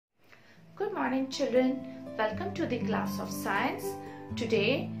morning children. Welcome to the class of science.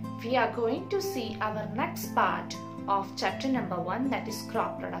 Today we are going to see our next part of chapter number 1, that is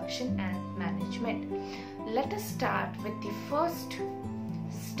crop production and management. Let us start with the first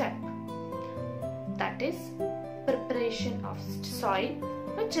step, that is preparation of soil,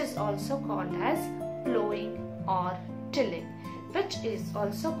 which is also called as plowing or tilling,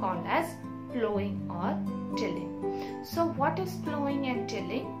 So what is plowing and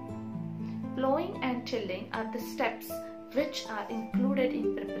tilling? Plowing and tilling are the steps which are included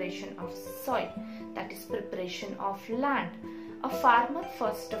in preparation of soil, that is preparation of land. A farmer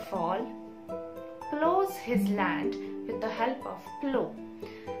first of all plows his land with the help of plow.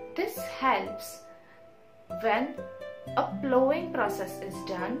 This helps when a plowing process is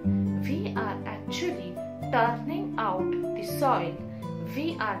done. We are actually turning out the soil.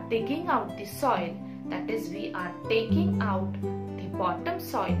 We are digging out the soil, that is we are taking out the bottom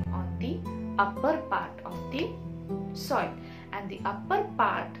soil on the upper part of the soil, and the upper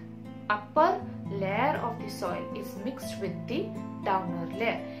layer of the soil is mixed with the downer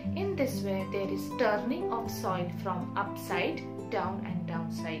layer. In this way there is turning of soil from upside down and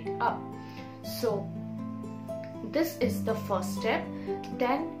downside up. So this is the first step.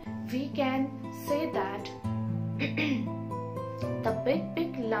 Then we can say that the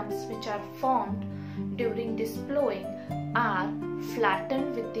big lumps which are formed during this plowing are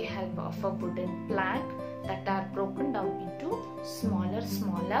flattened with the help of a wooden plank that are broken down into smaller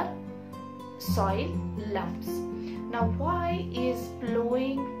soil lumps. Now why is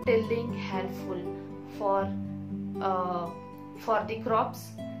plowing, tilling helpful for the crops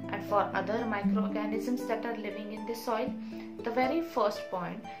and for other microorganisms that are living in the soil? The very first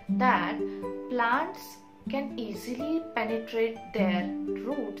point, that plants can easily penetrate their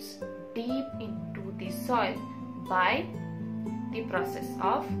roots deep into the soil by the process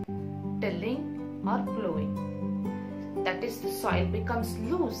of tilling or plowing. That is, the soil becomes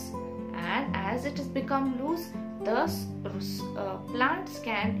loose, and as it has become loose, the plants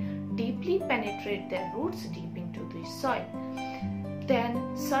can deeply penetrate their roots deep into the soil.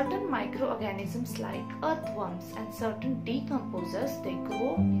 Then certain microorganisms like earthworms and certain decomposers, they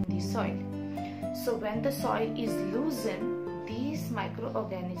grow in the soil. So when the soil is loosened, these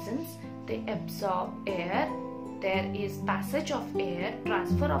microorganisms, they absorb air. There is passage of air,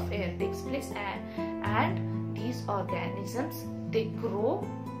 transfer of air takes place, and these organisms, they grow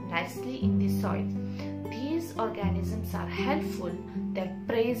nicely in the soil. These organisms are helpful. Their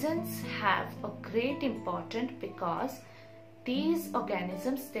presence have a great importance because these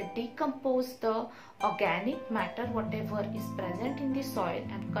organisms, they decompose the organic matter whatever is present in the soil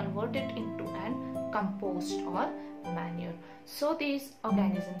and convert it into an compost or manure. So these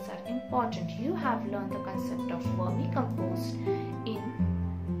organisms are important. You have learned the concept of vermicompost in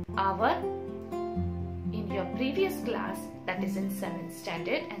your previous class, that is in 7th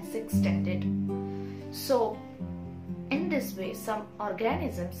standard and 6th standard. So in this way, some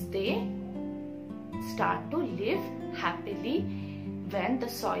organisms, they start to live happily when the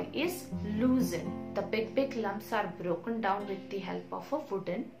soil is loosened. The big lumps are broken down with the help of a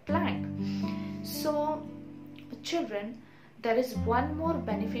wooden plank. So children, there is one more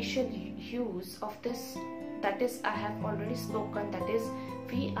beneficial use of this, that is I have already spoken, that is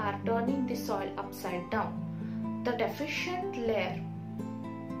we are turning the soil upside down. The deficient layer,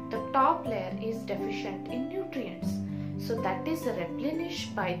 the top layer is deficient in nutrients. So that is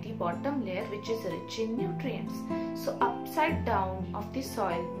replenished by the bottom layer, which is rich in nutrients. So upside down of the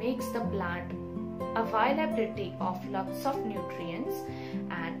soil makes the plant availability of lots of nutrients,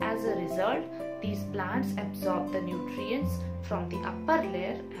 and as a result these plants absorb the nutrients from the upper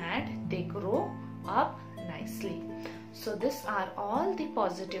layer and they grow up nicely. So these are all the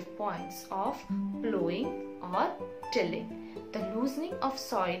positive points of plowing or tilling. The loosening of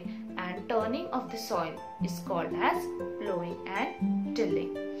soil and turning of the soil is called as plowing and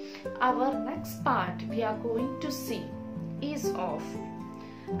tilling. Our next part we are going to see is of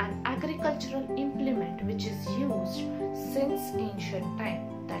an agricultural implement which is used since ancient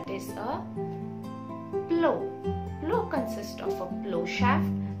time, that is a plow. Plow consists of a plow shaft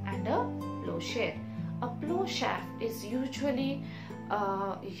and a plowshare. A plow shaft is usually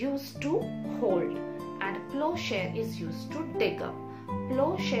used to hold, and plowshare is used to dig up.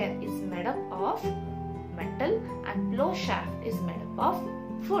 Plowshare is made up of metal and plow shaft is made up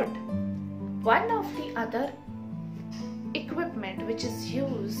of wood. One of the other equipment which is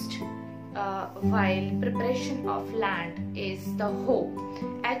used while preparation of land is the hoe,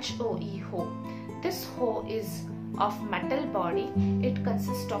 H-O-E, hoe. This hoe is of metal body. It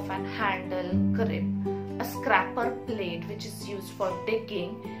consists of an handle, grip, a scraper blade which is used for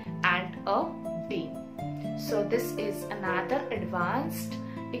digging, and a beam. So this is another advanced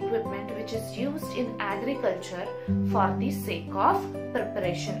equipment which is used in agriculture for the sake of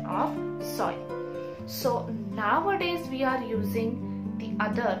preparation of soil. So nowadays we are using the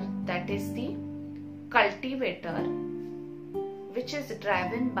other, that is the cultivator, which is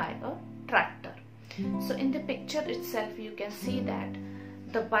driven by a tractor. So in the picture itself you can see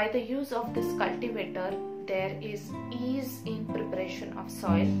that by the use of this cultivator there is ease in preparation of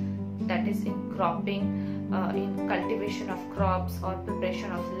soil, that is in cropping, in cultivation of crops or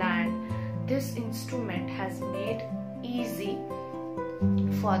preparation of land. This instrument has made easy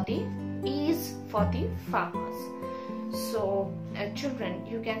for the farmers. So children,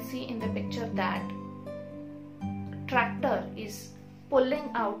 you can see in the picture that tractor is pulling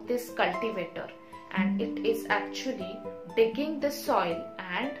out this cultivator and it is actually digging the soil,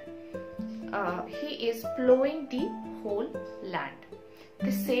 and he is plowing the whole land.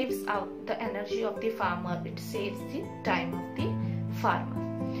 This saves out the energy of the farmer, it saves the time of the farmer.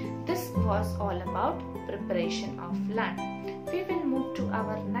 This was all about preparation of land. We will move to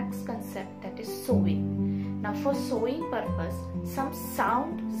our next concept, that is sowing. Now for sowing purpose, some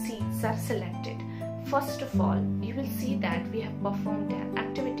sound seeds are selected. First of all, you will see that we have performed an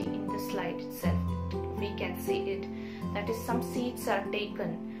activity in the slide itself. We can see it, that is some seeds are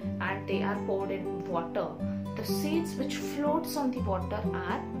taken and they are poured in water. The seeds which floats on the water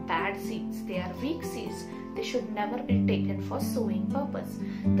are bad seeds, they are weak seeds. They should never be taken for sowing purpose.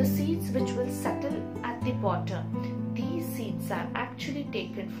 The seeds which will settle at the bottom, these seeds are actually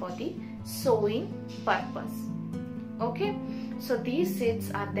taken for the sowing purpose. Okay, so these seeds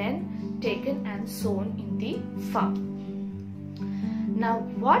are then taken and sown in the farm. Now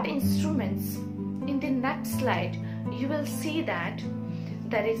what instruments? In the next slide you will see that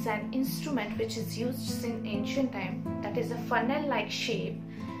there is an instrument which is used in ancient time, that is a funnel like shape,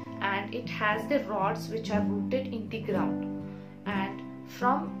 and it has the rods which are rooted in the ground, and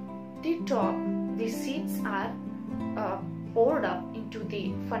from the top the seeds are poured up into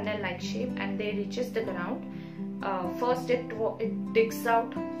the funnel like shape and they reaches the ground. First it digs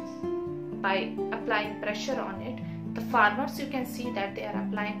out by applying pressure on it. The farmers, you can see that they are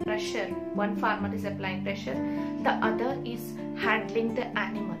applying pressure. One farmer is applying pressure, the other is handling the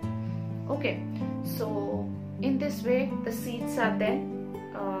animal. Okay, so in this way the seeds are then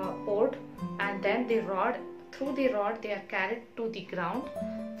poured, and then through the rod they are carried to the ground.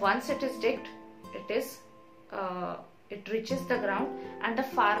 Once it is digged, it reaches the ground, and the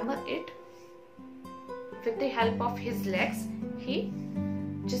farmer, with the help of his legs, he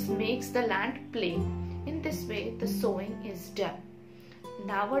just makes the land plain. In this way the sowing is done.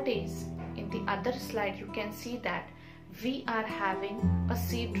 Nowadays in the other slide you can see that we are having a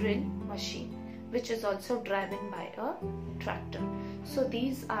seed drill machine which is also driven by a tractor. So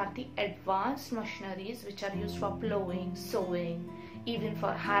these are the advanced machineries which are used for plowing, sowing, even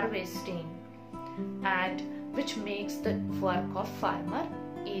for harvesting, and which makes the work of farmer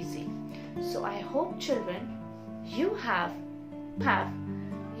easy. So I hope children you have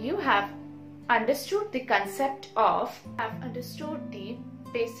understood the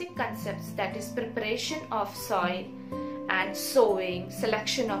basic concepts, that is preparation of soil and sowing,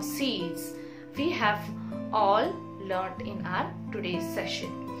 selection of seeds. We have all learnt in our today's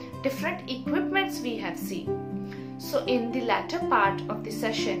session. Different equipments we have seen. So in the latter part of the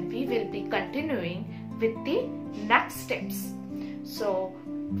session we will be continuing with the next steps. So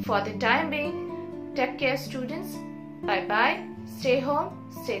for the time being, take care students. Bye bye. Stay home,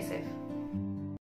 stay safe.